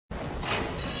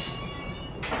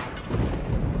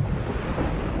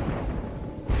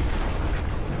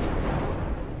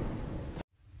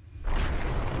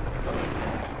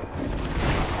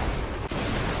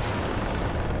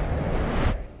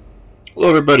Hello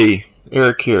everybody,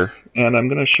 Eric here, and I'm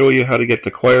going to show you how to get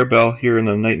the choir bell here in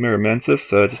the Nightmare of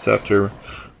Mensis, just after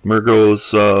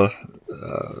Mergo's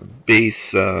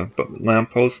base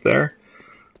lamppost there.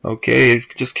 Okay,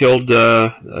 just killed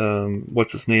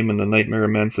what's his name in the Nightmare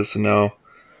of Mensis, and now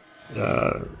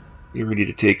you're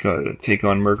ready to take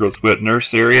on Mergo's wet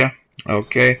nurse area.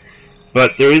 Okay,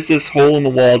 but there is this hole in the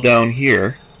wall down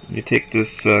here. You take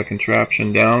this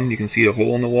contraption down, you can see a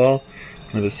hole in the wall,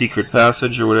 or the secret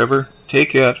passage or whatever.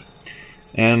 Take it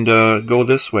and go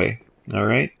this way.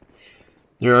 Alright,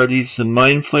 there are these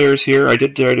mind flayers here. I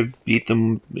did try to beat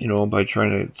them, you know, by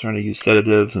trying to use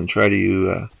sedatives and try to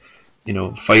you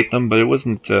know, fight them, but it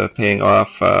wasn't paying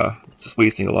off. Just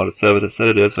wasting a lot of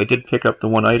sedatives. I did pick up the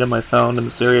one item I found in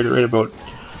this area right about,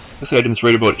 this item's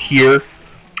right about here.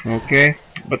 Okay,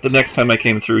 but the next time I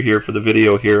came through here for the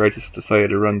video here, I just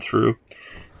decided to run through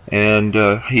and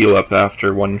heal up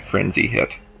after one frenzy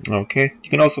hit. Okay, you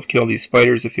can also kill these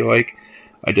spiders if you like.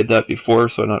 I did that before,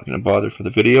 so I'm not going to bother for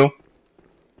the video.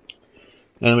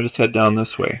 And we just head down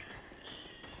this way.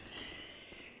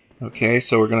 Okay,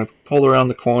 so we're going to pull around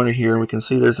the corner here, and we can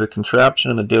see there's a contraption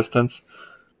in the distance.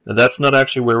 Now, that's not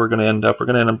actually where we're going to end up. We're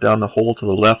going to end up down the hole to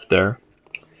the left there.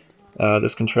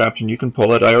 This contraption, you can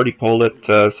pull it. I already pulled it,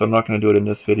 so I'm not going to do it in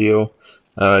this video.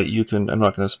 I'm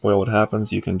not going to spoil what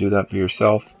happens. You can do that for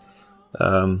yourself.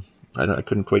 I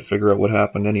couldn't quite figure out what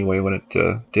happened anyway when it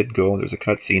did go. There's a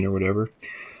cutscene or whatever.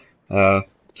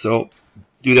 So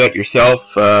do that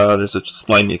yourself. There's a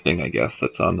slimy thing, I guess,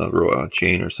 that's on the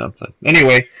chain or something.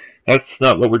 Anyway, that's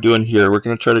not what we're doing here. We're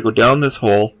going to try to go down this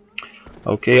hole.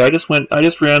 Okay, I just ran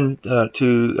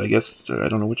to, I guess, I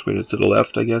don't know which way it is, to the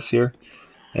left, I guess, here.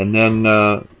 And then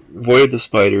avoided the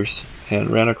spiders and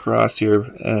ran across here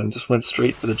and just went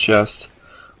straight for the chest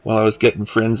while I was getting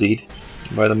frenzied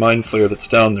by the mind flayer that's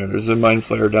down there. There's a mind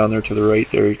flayer down there to the right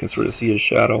there. You can sort of see his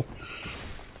shadow.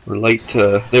 Or light,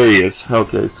 there he is.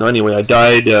 Okay, so anyway, I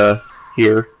died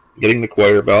here, getting the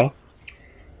choir bell.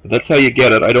 But that's how you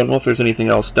get it. I don't know if there's anything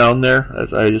else down there,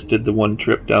 as I just did the one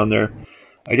trip down there.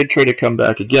 I did try to come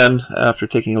back again after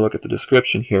taking a look at the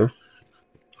description here.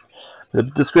 The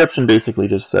description basically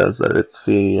just says that it's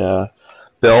a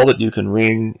bell that you can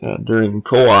ring during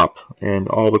co-op, and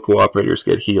all the co-operators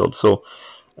get healed. So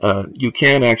you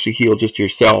can actually heal just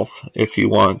yourself if you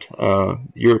want.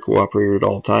 You're a co-operator at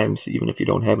all times, even if you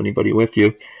don't have anybody with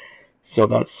you. So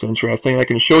that's interesting. I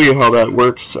can show you how that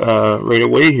works right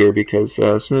away here, because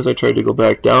as soon as I tried to go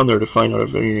back down there to find out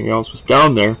if anything else was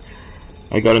down there,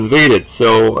 I got invaded.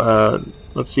 So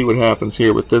let's see what happens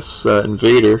here with this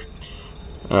invader.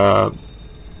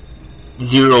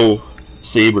 Zero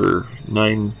Saber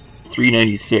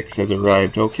 396 has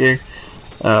arrived. Okay,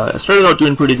 I started out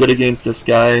doing pretty good against this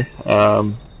guy.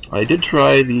 I did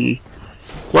try the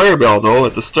choir bell though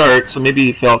at the start, so maybe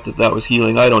he felt that that was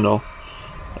healing. I don't know.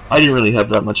 I didn't really have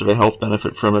that much of a health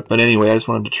benefit from it, but anyway, I just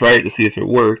wanted to try it to see if it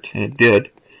worked, and it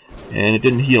did. And it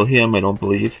didn't heal him, I don't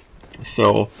believe.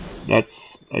 So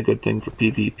that's a good thing for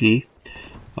PvP.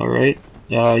 Alright.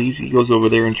 He goes over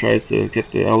there and tries to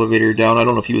get the elevator down. I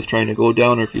don't know if he was trying to go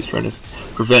down or if he was trying to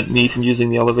prevent me from using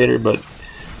the elevator, but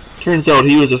turns out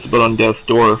he was just about on death's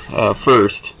door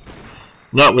first.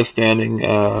 Notwithstanding,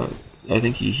 I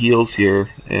think he heals here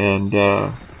and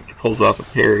pulls off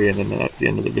a parry, and then that's the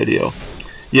end of the video.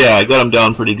 Yeah, I got him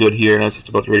down pretty good here, and I was just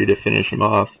about ready to finish him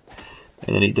off.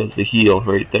 And then he does the heal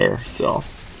right there, so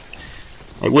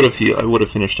I would have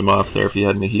finished him off there if he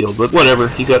hadn't healed, but whatever.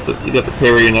 He got the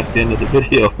parry, and that's the end of the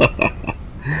video.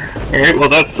 All right, well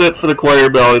that's it for the choir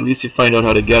bell. At least you find out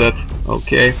how to get it.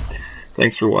 Okay,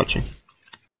 thanks for watching.